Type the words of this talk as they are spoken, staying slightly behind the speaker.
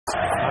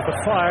The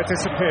fire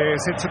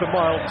disappears into the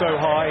mild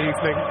Doha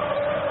evening,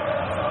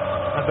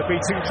 and the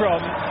beating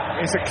drum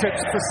is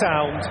eclipsed for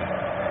sound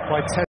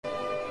by 10.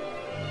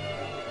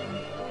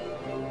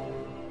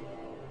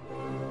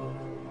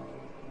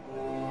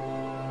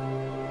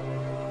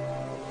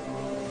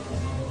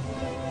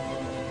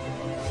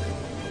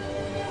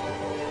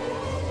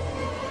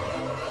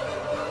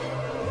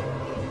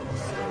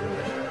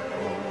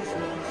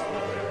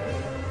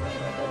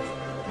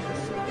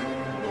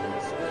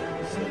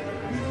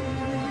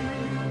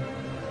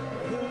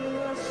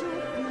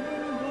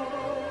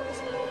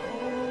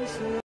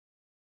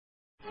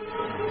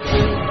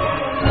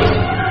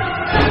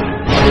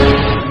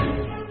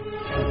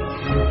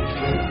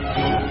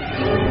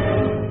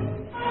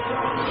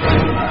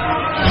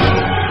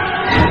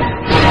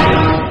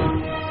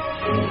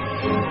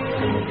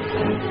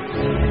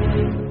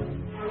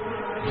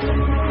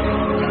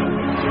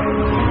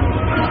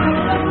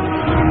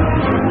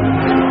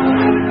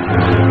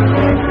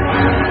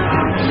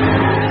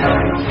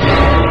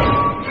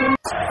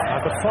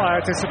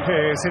 Fire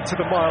disappears into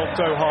the mild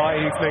Doha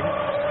evening,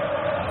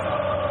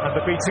 and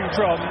the beating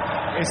drum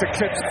is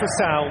eclipsed for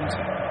sound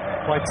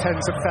by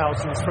tens of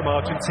thousands from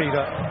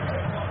Argentina,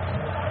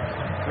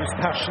 whose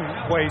passion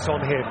weighs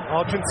on him.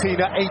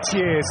 Argentina, 8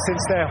 years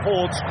since their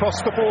hordes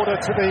crossed the border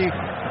to the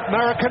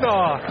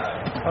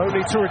Maracanã,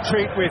 only to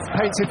retreat with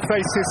painted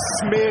faces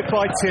smeared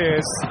by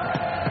tears.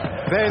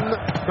 Then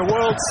the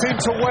world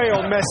seemed to weigh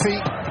on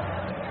Messi.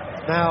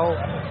 Now,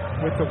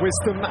 with the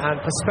wisdom and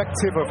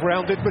perspective of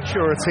rounded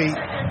maturity,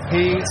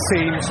 he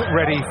seems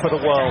ready for the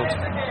world.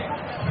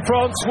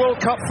 France World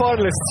Cup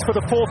finalists for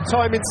the 4th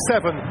time in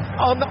 7,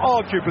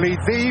 unarguably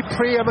the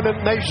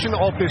preeminent nation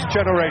of this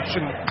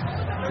generation.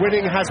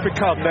 Winning has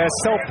become their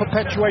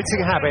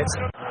self-perpetuating habit.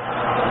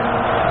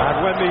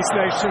 And when these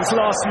nations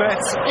last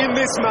met in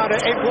this manner,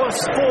 it was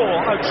for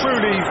a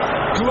truly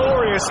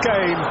glorious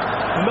game.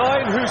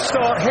 9 who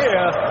start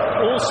here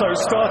also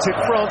started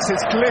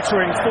France's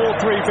glittering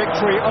 4-3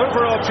 victory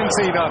over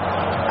Argentina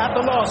at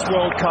the last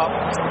World Cup,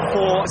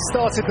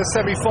 started the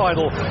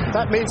semi-final.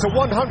 That means a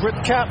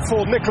 100th cap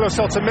for Nicolas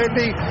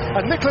Otamendi,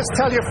 and Nicolas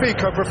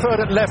Tagliafico preferred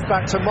at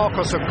left-back to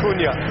Marcos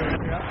Acuna.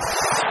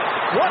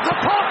 What a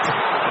pop!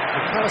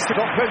 McAllister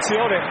got plenty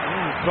on it.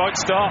 Right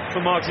start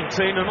from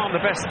Argentina, not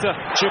the best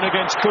chin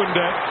against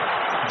Koundé.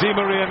 Di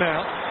Maria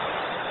now.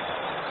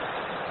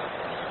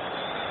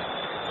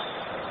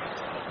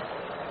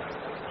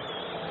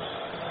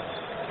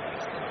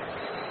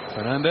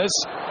 Fernandez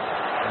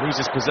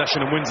loses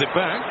possession and wins it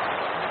back.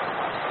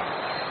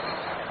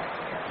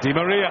 Di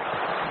Maria.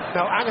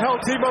 Now Angel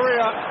Di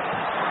Maria.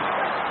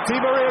 Di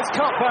Maria's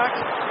cutback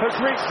has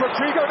reached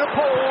Rodrigo de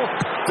Paul.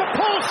 De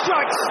Paul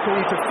strikes!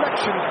 The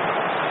deflection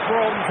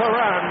from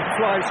Varane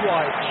flies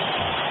wide.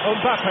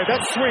 Mbappe,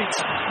 that's sweet.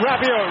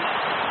 Rabiot.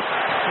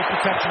 Good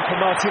protection for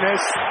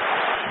Martinez.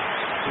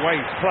 The way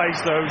he plays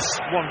those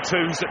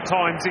 1-2s at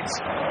times,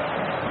 it's...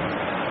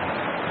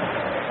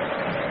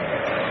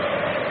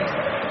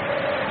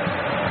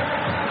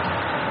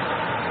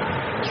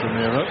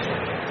 Romero,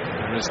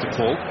 there's De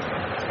Paul,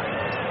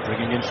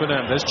 bringing in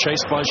Fernandez,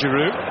 chased by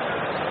Giroud.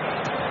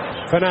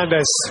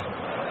 Fernandez,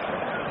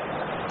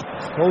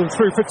 going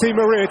through for Di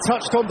Maria,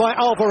 touched on by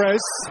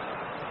Alvarez.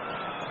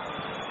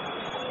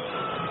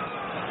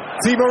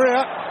 Di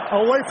Maria,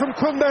 away from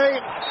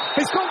Koundé,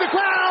 he's got the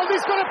ground,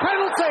 he's got a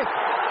penalty!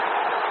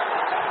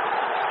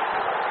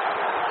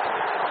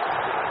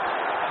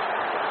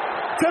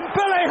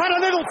 Dembele had a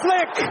little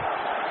flick!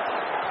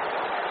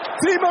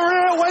 Di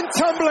Maria went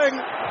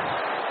tumbling!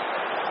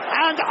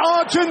 And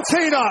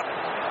Argentina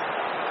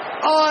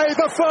eye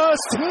the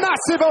first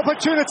massive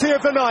opportunity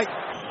of the night.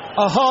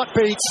 A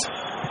heartbeat.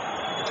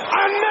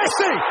 And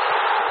Messi!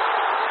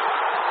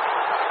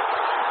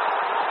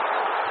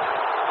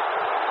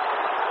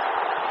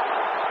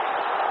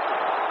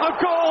 A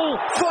goal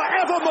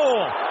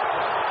forevermore.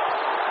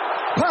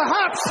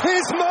 Perhaps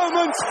his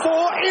moment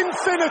for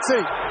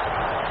infinity.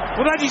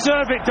 Well, they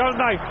deserve it, don't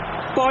they?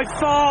 By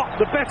far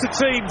the better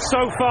team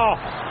so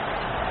far.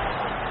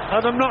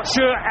 And I'm not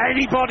sure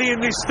anybody in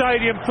this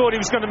stadium thought he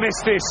was going to miss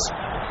this.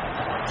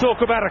 Talk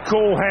about a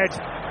cool head.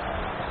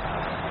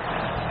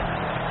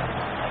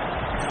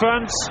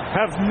 France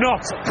have not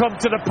come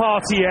to the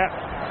party yet.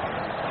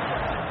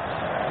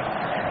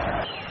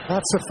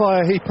 That's a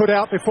fire he put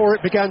out before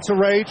it began to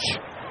rage.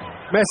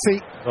 Messi.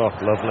 Oh,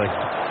 lovely.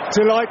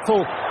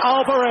 Delightful.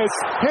 Alvarez.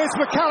 Here's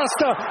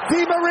McAllister.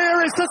 Di Maria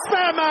is the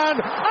spare man.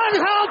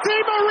 Angel Di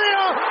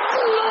Maria.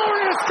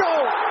 Glorious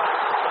goal.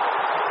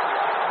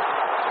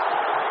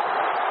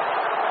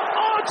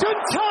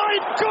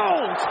 Argentine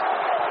gold!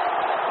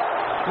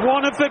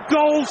 One of the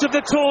goals of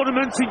the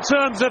tournament in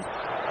terms of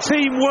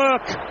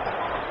teamwork.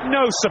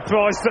 No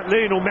surprise that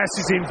Lionel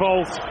Messi's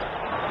involved.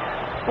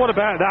 What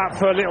about that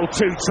for a little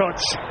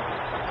two-touch?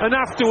 And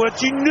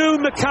afterwards, you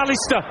knew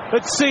McAllister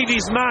had seen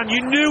his man.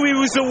 You knew he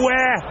was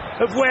aware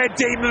of where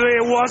Di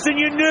Maria was, and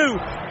you knew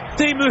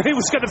Di Maria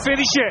was going to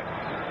finish it.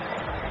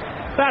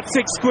 That's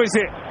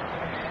exquisite.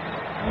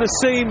 And there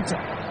seemed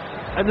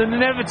and the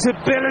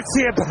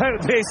inevitability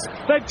about this.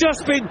 They've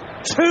just been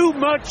too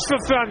much for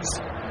France.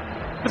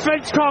 The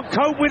French can't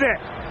cope with it.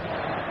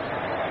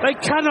 They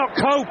cannot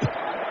cope.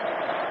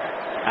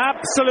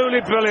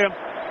 Absolutely brilliant.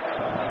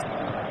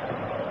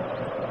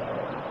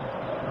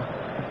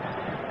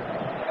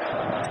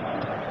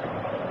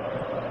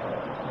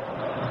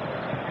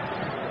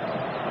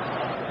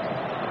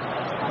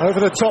 Over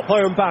the top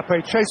by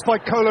Mbappe, chased by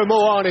Kolo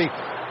Muani.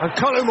 And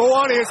Kolo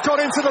Muani has got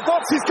into the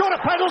box. He's got a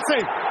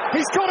penalty.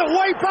 He's got a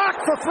way back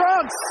for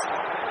France.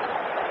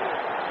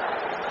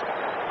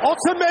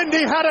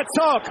 Otamendi had a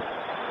tug.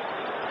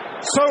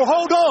 So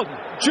hold on.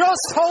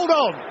 Just hold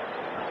on.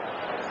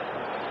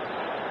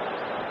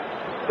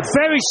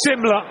 Very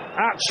similar,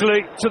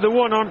 actually, to the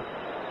one on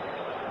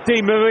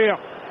Di Maria.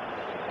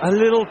 A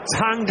little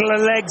tangle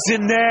of legs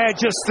in there,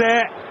 just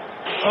there.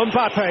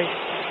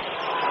 Mbappe.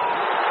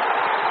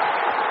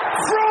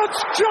 France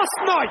just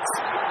might.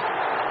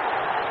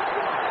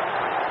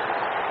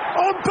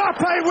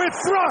 Mbappe with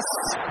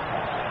thrust.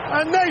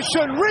 A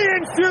nation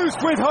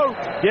re-infused with hope.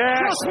 Yes.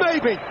 Just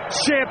maybe.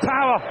 Sheer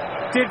power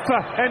did for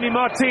Emi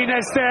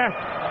Martinez there.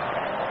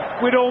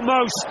 We'd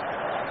almost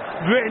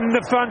written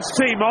the France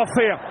team off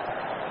here.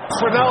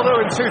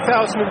 Ronaldo in 2002.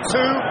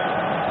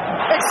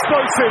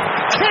 Explosive.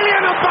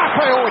 Kylian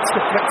Mbappe. Oh, it's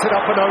deflected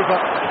up and over.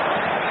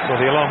 Well,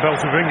 the alarm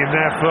bells are ringing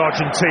there for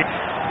Argentina.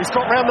 He's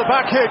got round the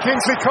back here,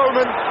 Kingsley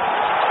Coman.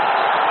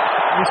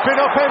 He's been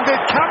upended.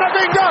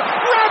 Camavinga.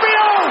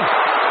 Rabiot!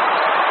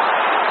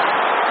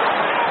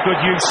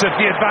 Good use of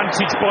the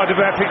advantage by the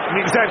ref.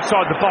 It was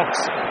outside the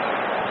box.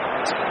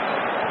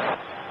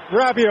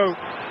 Rabiot.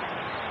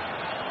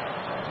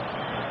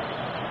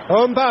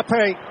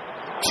 Mbappe.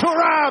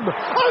 Thuram.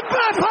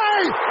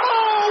 Mbappe!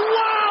 Oh,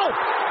 wow!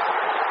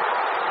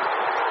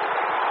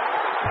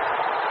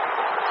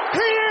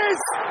 He is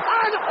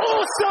an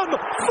awesome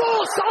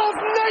force of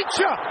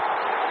nature!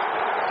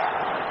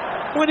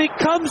 When it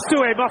comes to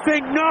him, I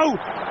think, no,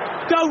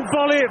 don't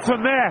volley it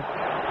from there.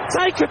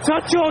 Take a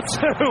touch or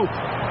two.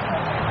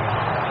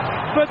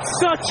 But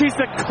such is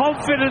the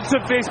confidence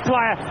of this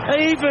player,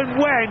 even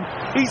when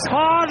he's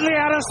hardly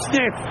had a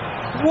sniff.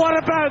 What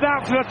about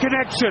that for a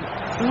connection?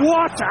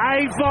 What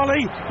a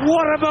volley!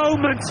 What a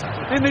moment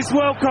in this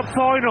World Cup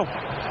final.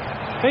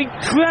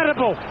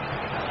 Incredible.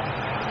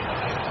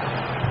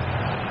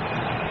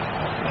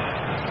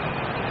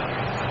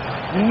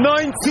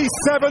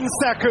 "97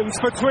 seconds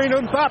between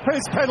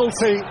Mbappe's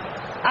penalty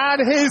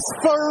and his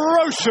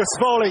ferocious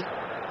volley."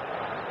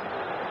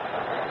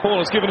 Paul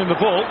has given him the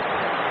ball.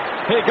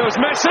 Here goes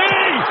Messi!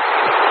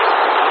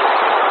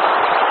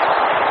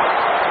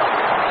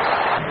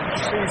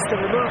 Sees the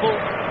removal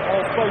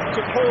of both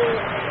De Paul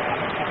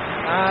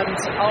and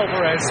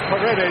Alvarez.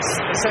 Paredes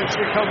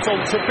essentially comes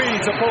on to be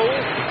De Paul,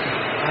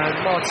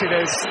 and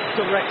Martinez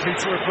directly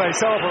to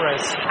replace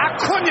Alvarez.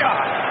 Acuna!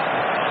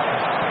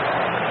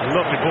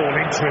 Lovely ball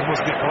into him,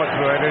 wasn't it, by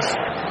Paredes?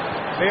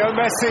 Leo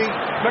Messi,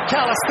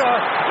 McAllister,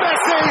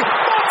 Messi,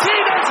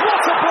 Martinez,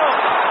 what a block!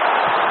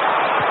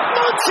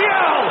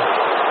 Montiel!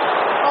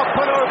 Up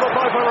and over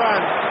by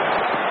Varane.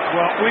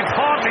 Well, we've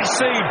hardly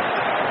seen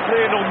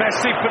Lionel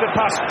Messi for the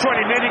past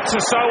 20 minutes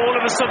or so. All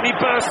of a sudden he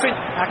burst in.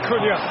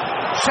 Acuna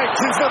shakes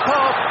the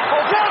path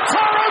of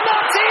Lautaro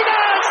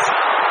Martinez!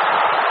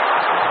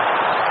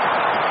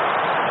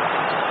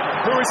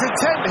 Who is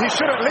intent, he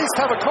should at least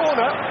have a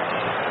corner.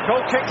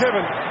 Goal kick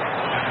given.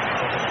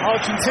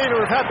 Argentina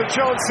have had the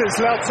chances.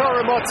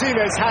 Lautaro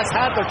Martinez has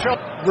had the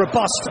chance.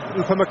 Robust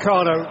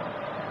Upamecano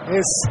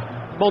is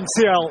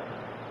Montiel.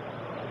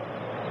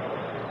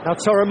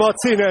 Lautaro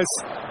Martinez,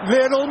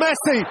 Lionel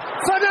Messi,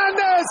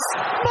 Fernandez,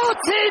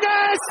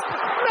 Martinez,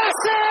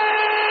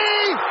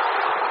 Messi!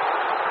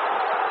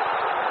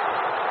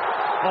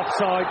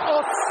 Offside.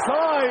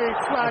 Offside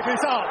flag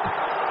is up.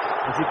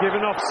 Has he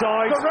given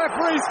offside? The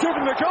referee's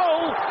given the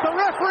goal. The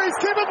referee's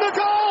given the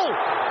goal.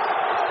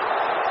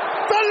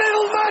 The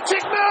little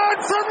magic man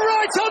from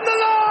right on the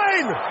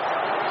line.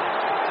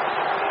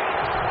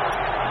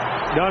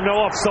 No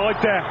offside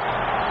there.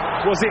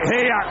 Was it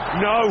here?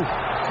 No.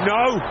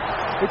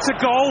 It's a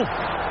goal.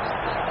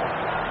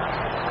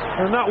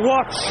 And that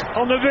watch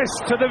on the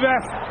wrist to the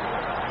ref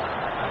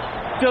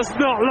does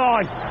not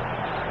lie.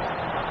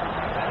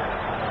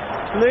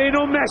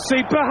 Lionel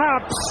Messi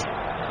perhaps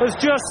has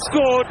just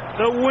scored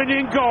the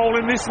winning goal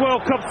in this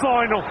World Cup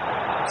final.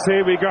 So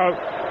here we go.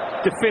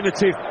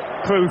 Definitive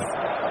proof.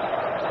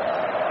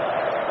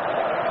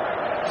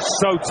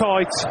 So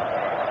tight.